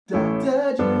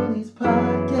by Julie's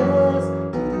podcast.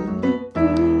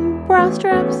 Bra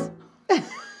straps.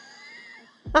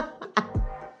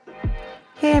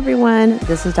 Hey everyone,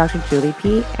 this is Dr. Julie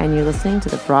P, and you're listening to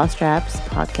the Bra Straps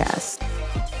podcast.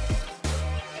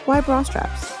 Why bra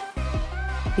straps?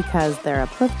 Because they're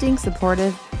uplifting,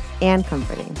 supportive, and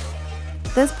comforting.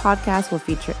 This podcast will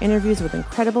feature interviews with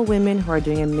incredible women who are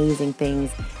doing amazing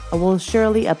things and will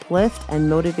surely uplift and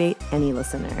motivate any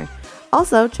listener.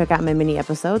 Also, check out my mini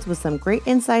episodes with some great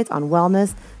insights on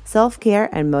wellness, self-care,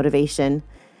 and motivation.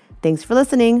 Thanks for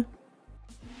listening.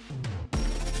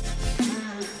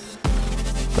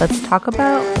 Let's talk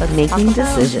about making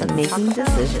decisions.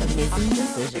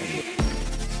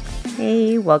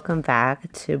 Hey, welcome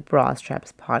back to Bra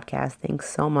Straps podcast. Thanks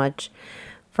so much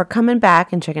for coming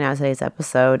back and checking out today's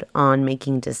episode on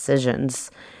making decisions.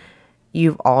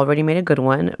 You've already made a good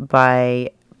one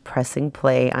by pressing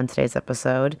play on today's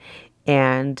episode.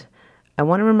 And I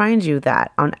want to remind you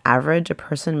that on average, a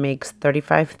person makes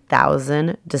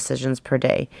 35,000 decisions per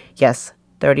day. Yes,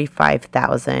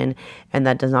 35,000. And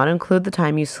that does not include the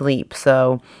time you sleep.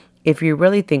 So if you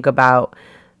really think about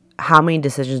how many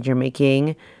decisions you're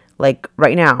making, like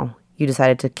right now, you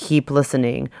decided to keep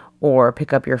listening or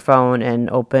pick up your phone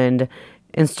and opened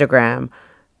Instagram.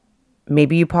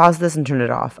 Maybe you pause this and turn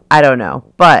it off. I don't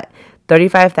know. But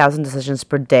 35,000 decisions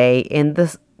per day in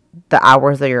the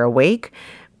hours that you're awake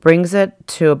brings it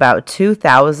to about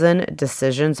 2,000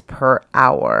 decisions per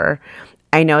hour.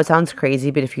 I know it sounds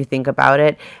crazy, but if you think about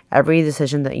it, every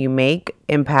decision that you make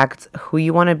impacts who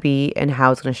you want to be and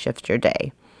how it's going to shift your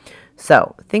day.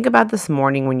 So think about this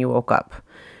morning when you woke up.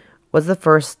 What's the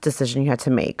first decision you had to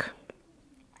make?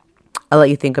 I'll let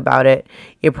you think about it.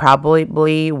 It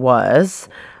probably was,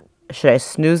 should I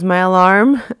snooze my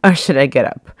alarm or should I get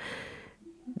up?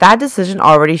 That decision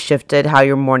already shifted how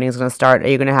your morning is going to start. Are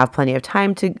you going to have plenty of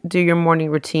time to do your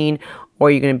morning routine? Or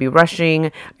are you going to be rushing?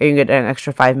 Are you going to get an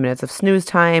extra 5 minutes of snooze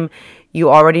time? You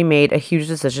already made a huge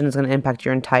decision that's going to impact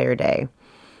your entire day.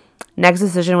 Next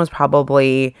decision was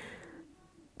probably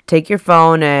take your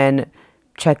phone and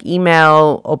check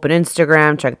email, open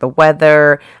Instagram, check the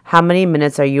weather. How many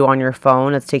minutes are you on your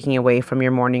phone that's taking away from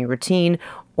your morning routine?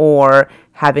 Or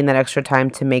having that extra time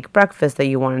to make breakfast that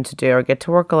you wanted to do or get to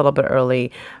work a little bit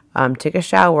early, take a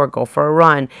shower, go for a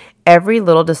run. Every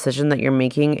little decision that you're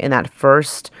making in that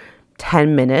first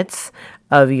 10 minutes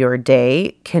of your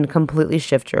day can completely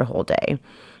shift your whole day.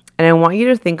 And I want you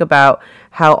to think about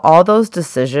how all those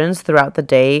decisions throughout the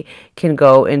day can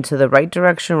go into the right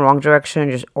direction, wrong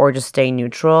direction, or just stay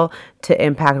neutral to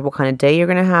impact what kind of day you're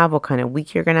going to have, what kind of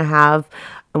week you're going to have,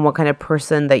 and what kind of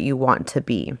person that you want to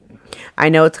be. I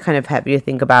know it's kind of heavy to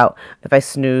think about if I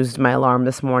snoozed my alarm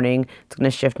this morning, it's going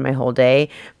to shift my whole day.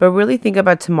 But really think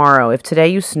about tomorrow. If today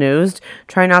you snoozed,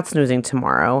 try not snoozing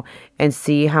tomorrow and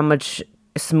see how much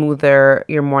smoother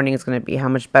your morning is going to be, how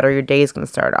much better your day is going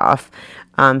to start off.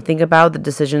 Think about the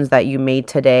decisions that you made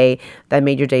today that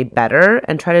made your day better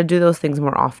and try to do those things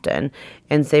more often.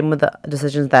 And same with the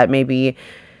decisions that maybe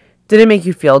didn't make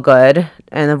you feel good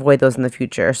and avoid those in the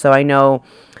future. So I know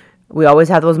we always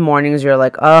have those mornings you're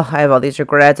like, oh, I have all these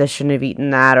regrets. I shouldn't have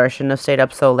eaten that, or I shouldn't have stayed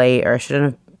up so late, or I shouldn't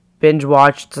have binge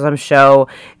watched some show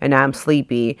and now I'm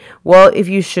sleepy. Well, if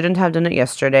you shouldn't have done it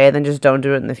yesterday, then just don't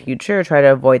do it in the future. Try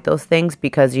to avoid those things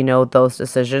because you know those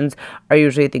decisions are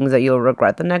usually things that you'll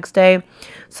regret the next day.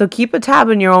 So keep a tab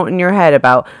in your head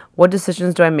about what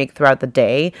decisions do I make throughout the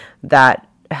day that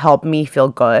help me feel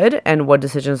good and what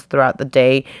decisions throughout the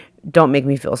day don't make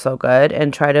me feel so good,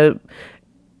 and try to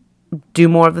do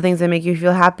more of the things that make you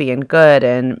feel happy and good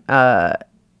and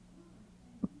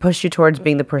push you towards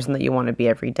being the person that you want to be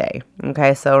every day.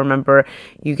 Okay, so remember,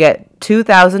 you get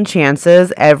 2,000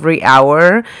 chances every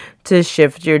hour to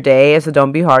shift your day. So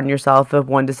don't be hard on yourself if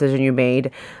one decision you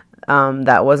made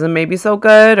that wasn't maybe so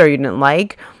good or you didn't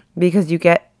like, because you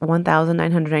get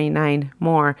 1,999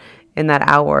 more in that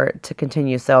hour to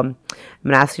continue. So I'm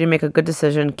going to ask you to make a good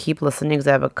decision. Keep listening because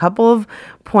I have a couple of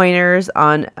pointers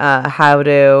on how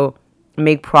to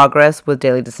make progress with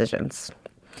daily decisions.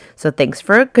 So thanks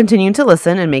for continuing to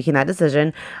listen and making that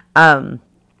decision.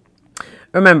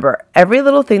 Remember, every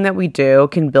little thing that we do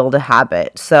can build a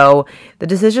habit. So the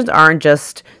decisions aren't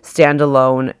just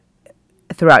standalone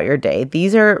throughout your day.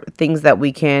 These are things that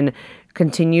we can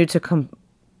continue to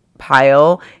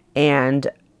compile and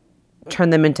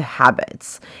turn them into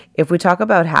habits. If we talk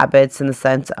about habits in the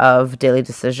sense of daily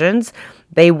decisions,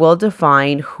 they will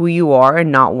define who you are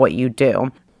and not what you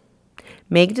do.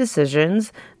 Make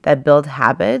decisions that build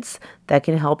habits that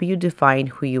can help you define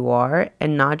who you are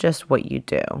and not just what you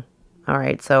do. All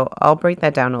right, so I'll break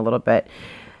that down a little bit.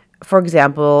 For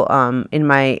example, in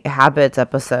my habits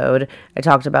episode, I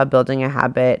talked about building a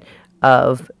habit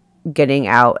of getting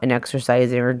out and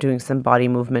exercising or doing some body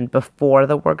movement before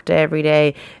the workday every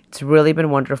day. It's really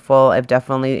been wonderful. I've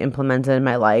definitely implemented in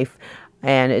my life,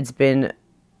 and it's been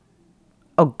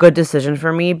a good decision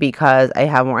for me because I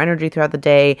have more energy throughout the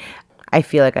day. I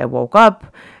feel like I woke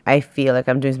up. I feel like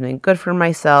I'm doing something good for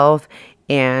myself,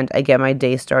 and I get my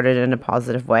day started in a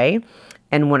positive way.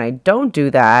 And when I don't do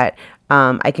that,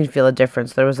 I can feel a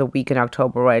difference. There was a week in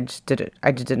October where I just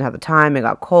didn't have the time. It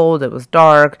got cold. It was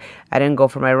dark. I didn't go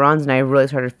for my runs, and I really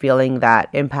started feeling that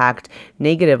impact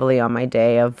negatively on my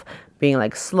day of being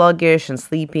like sluggish and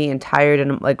sleepy and tired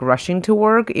and like rushing to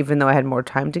work, even though I had more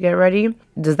time to get ready.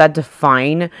 Does that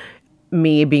define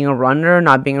me being a runner,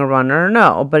 not being a runner?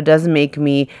 No, but it does make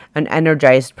me an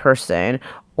energized person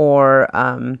or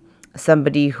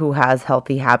somebody who has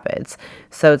healthy habits.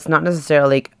 So it's not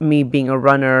necessarily like me being a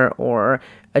runner or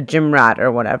a gym rat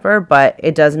or whatever, but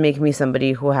it does make me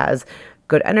somebody who has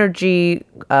good energy,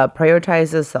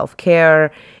 prioritizes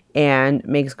self-care, and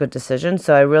makes good decisions.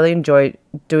 So I really enjoy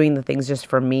doing the things just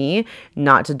for me,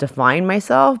 not to define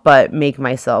myself, but make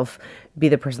myself be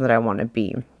the person that I want to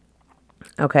be.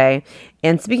 Okay.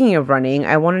 And speaking of running,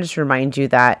 I want to just remind you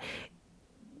that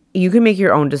you can make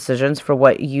your own decisions for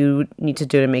what you need to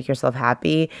do to make yourself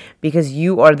happy because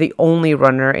you are the only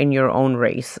runner in your own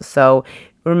race. So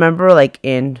remember, like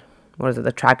in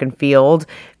the track and field,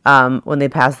 when they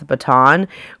pass the baton,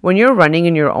 when you're running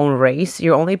in your own race,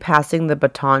 you're only passing the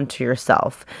baton to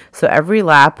yourself. So every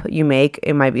lap you make,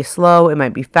 it might be slow, it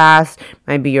might be fast, it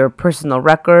might be your personal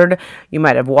record. You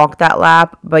might have walked that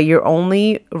lap, but you're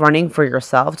only running for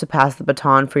yourself to pass the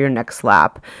baton for your next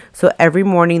lap. So every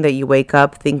morning that you wake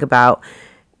up, think about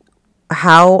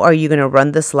how are you going to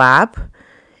run this lap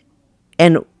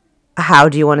and how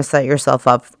do you want to set yourself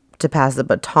up to pass the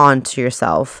baton to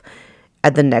yourself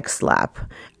at the next lap.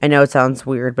 I know it sounds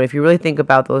weird, but if you really think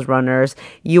about those runners,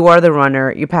 you are the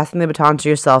runner. You're passing the baton to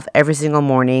yourself every single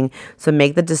morning. So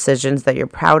make the decisions that you're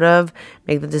proud of.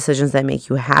 Make the decisions that make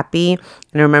you happy.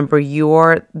 And remember,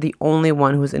 you're the only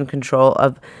one who's in control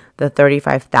of the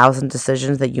 35,000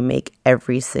 decisions that you make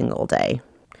every single day.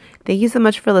 Thank you so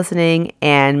much for listening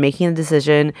and making the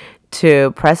decision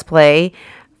to press play.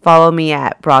 Follow me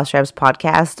at Bra Straps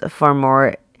Podcast for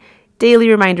more daily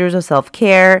reminders of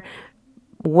self-care,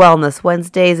 Wellness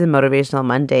Wednesdays, and Motivational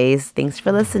Mondays. Thanks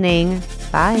for listening.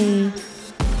 Bye.